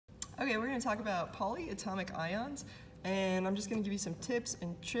Okay, we're going to talk about polyatomic ions, and I'm just going to give you some tips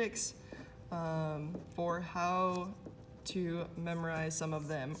and tricks for how to memorize some of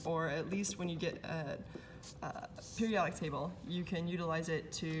them, or at least when you get a periodic table, you can utilize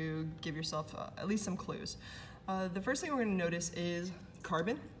it to give yourself at least some clues. The first thing we're going to notice is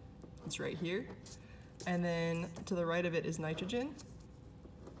carbon. It's right here. And then to the right of it is nitrogen.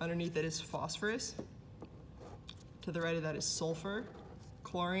 Underneath it is phosphorus. To the right of that is sulfur,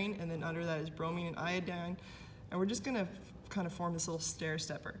 chlorine, and then under that is bromine and iodine. And we're just going to kind of form this little stair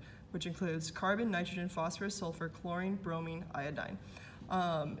stepper, which includes carbon, nitrogen, phosphorus, sulfur, chlorine, bromine, iodine.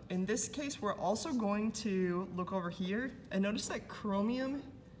 In this case, we're also going to look over here and notice that chromium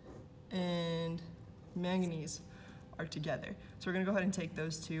and manganese are together. So we're going to go ahead and take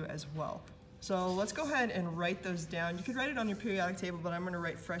those two as well. So let's go ahead and write those down. You could write it on your periodic table, but I'm going to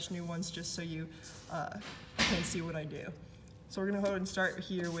write fresh new ones just so you can see what I do. So we're going to go ahead and start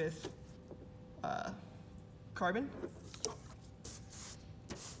here with carbon,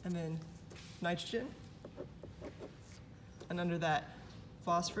 and then nitrogen, and under that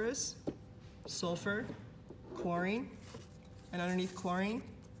phosphorus, sulfur, chlorine, and underneath chlorine,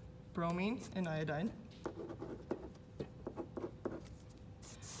 bromine, and iodine.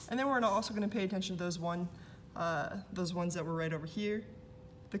 And then we're also going to pay attention to those ones that were right over here,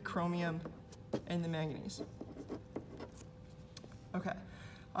 the chromium and the manganese. Okay,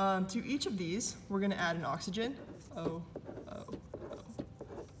 to each of these, we're going to add an oxygen, O, O, O.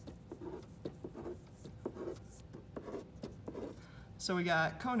 So we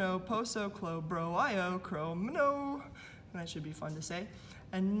got cono, poso, clo, bro, io, chromo, and that should be fun to say.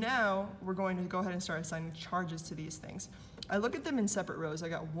 And now we're going to go ahead and start assigning charges to these things. I look at them in separate rows. I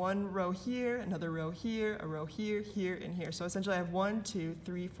got one row here, another row here, a row here, here, and here. So essentially I have 1, 2,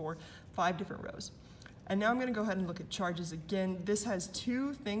 3, 4, 5 different rows. And now I'm going to go ahead and look at charges again. This has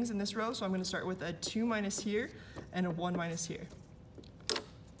 2 things in this row, so I'm going to start with a 2 minus here and a 1 minus here.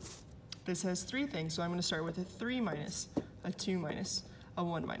 This has 3 things, so I'm going to start with a 3 minus, a 2 minus, a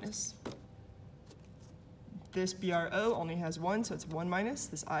 1 minus. This BRO only has 1, so it's 1 minus.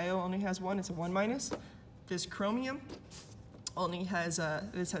 This IO only has 1, it's a 1 minus. This chromium only has,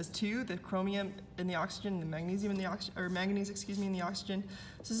 this has 2, the chromium in the oxygen, and the magnesium in the oxygen, or manganese, excuse me, in the oxygen.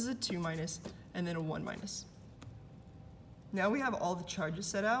 So this is a 2 minus, and then a 1 minus. Now we have all the charges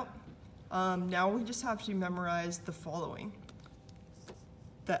set out. Now we just have to memorize the following.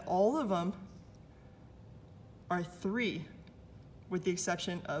 That all of them are 3, with the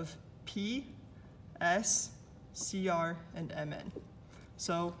exception of P, S, CR, and MN.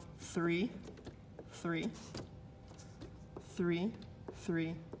 So 3, 3, 3,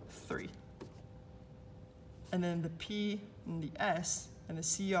 3, 3. And then the P and the S and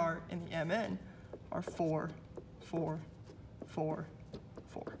the CR and the MN are 4, 4, 4,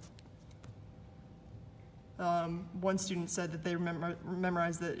 4. One student said that they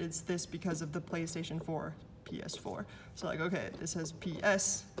memorized that it's this because of the PlayStation 4, PS4. So like, okay, this has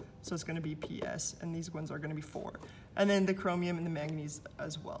PS, so it's going to be PS, and these ones are going to be 4. And then the chromium and the manganese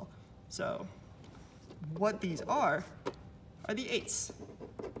as well. So what these are the 8s.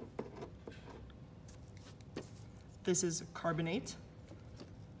 This is carbonate.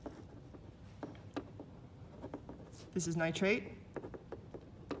 This is nitrate.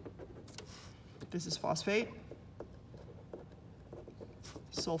 This is phosphate,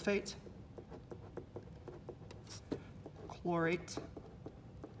 sulfate, chlorate,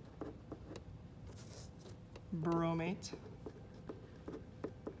 bromate,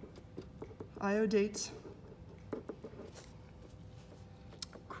 iodate,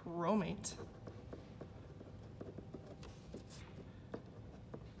 chromate,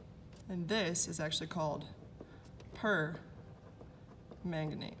 and this is actually called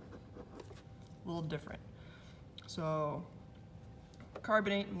permanganate. A little different. So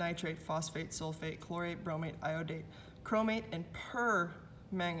carbonate, nitrate, phosphate, sulfate, chlorate, bromate, iodate, chromate, and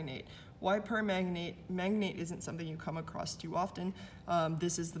permanganate. Why permanganate? Manganate isn't something you come across too often.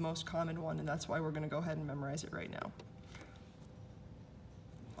 This is the most common one, and that's why we're going to go ahead and memorize it right now.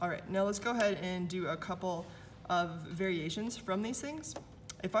 All right, now let's go ahead and do a couple of variations from these things.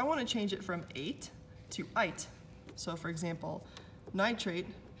 If I want to change it from 8 to ite, so for example, nitrate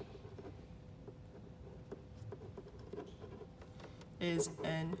is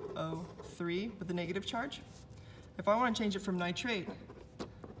NO3 with a negative charge. If I want to change it from nitrate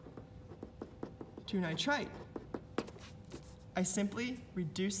to nitrite, I simply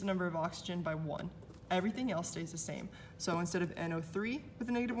reduce the number of oxygen by 1. Everything else stays the same. So instead of NO3 with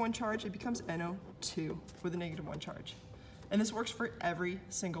a negative 1 charge, it becomes NO2 with a negative 1 charge. And this works for every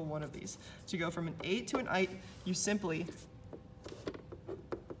single one of these. To go from an 8 to an ite, you simply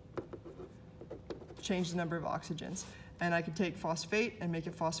change the number of oxygens. And I could take phosphate and make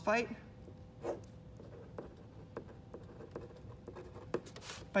it phosphite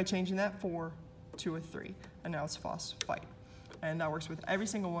by changing that 4 to a 3, and now it's phosphite. And that works with every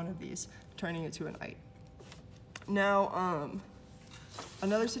single one of these, turning it to an ite. Now,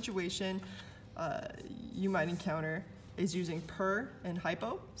 another situation you might encounter is using per and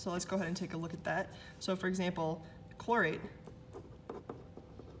hypo. So let's go ahead and take a look at that. So for example, chlorate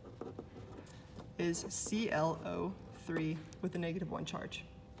is ClO3 with a -1 charge.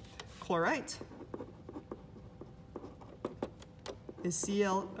 Chlorite is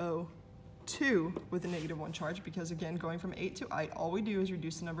ClO2 with a -1 charge, because again, going from ate to ite, all we do is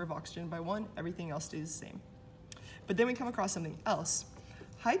reduce the number of oxygen by 1, everything else stays the same. But then we come across something else.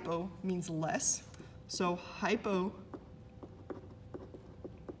 Hypo means less, so hypochlorite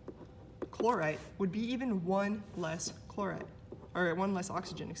would be even 1 less chloride, or 1 less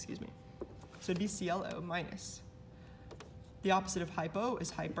oxygen, excuse me. So it'd be ClO minus. The opposite of hypo is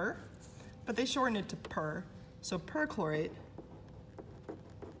hyper, but they shorten it to per. So perchlorate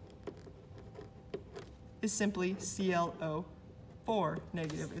is simply ClO4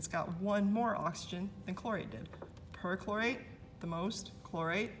 negative. It's got 1 more oxygen than chlorate did. Perchlorate, the most,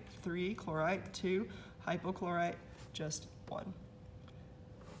 chlorate, 3, chlorite, 2, hypochlorite, just 1.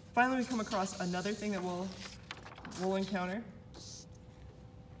 Finally, we come across another thing that we'll encounter,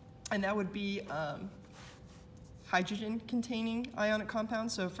 and that would be hydrogen-containing ionic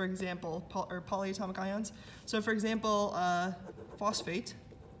compounds. So for example, polyatomic ions. So for example, phosphate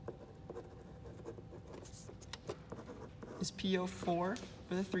is PO4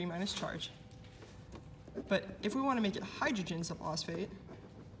 with a 3- charge. But if we want to make it hydrogen subphosphate,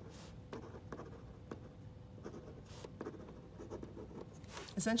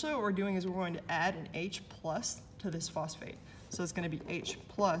 essentially what we're doing is we're going to add an H plus to this phosphate. So it's going to be H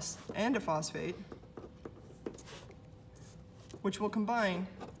plus and a phosphate, which will combine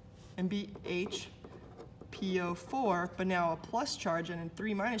and be HPO4, but now a plus charge and a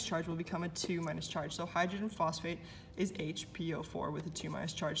 3- charge will become a 2- charge. So hydrogen phosphate is HPO4 with a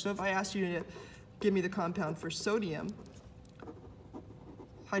 2- charge. So if I asked you to give me the compound for sodium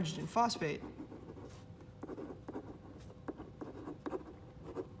hydrogen phosphate,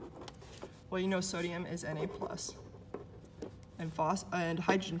 well, you know sodium is Na+, and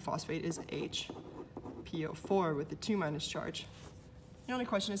hydrogen phosphate is HPO4 with the 2- charge. The only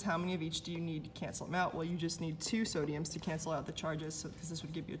question is how many of each do you need to cancel them out? Well, you just need 2 sodiums to cancel out the charges, because this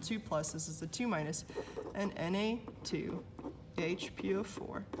would give you a 2+, this is a 2-, and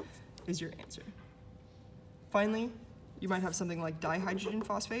Na2HPO4 is your answer. Finally, you might have something like dihydrogen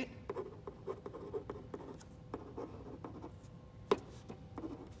phosphate,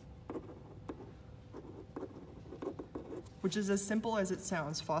 which is as simple as it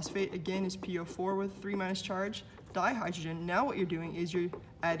sounds. Phosphate, again, is PO4 with 3- charge. Dihydrogen, now what you're doing is you're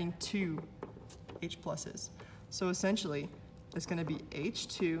adding 2 H pluses. So essentially, it's going to be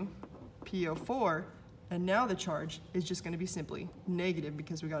H2PO4, and now the charge is just going to be simply negative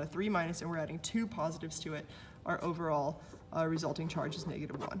because we got a 3- and we're adding 2 positives to it. Our overall resulting charge is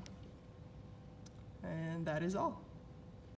 -1. And that is all.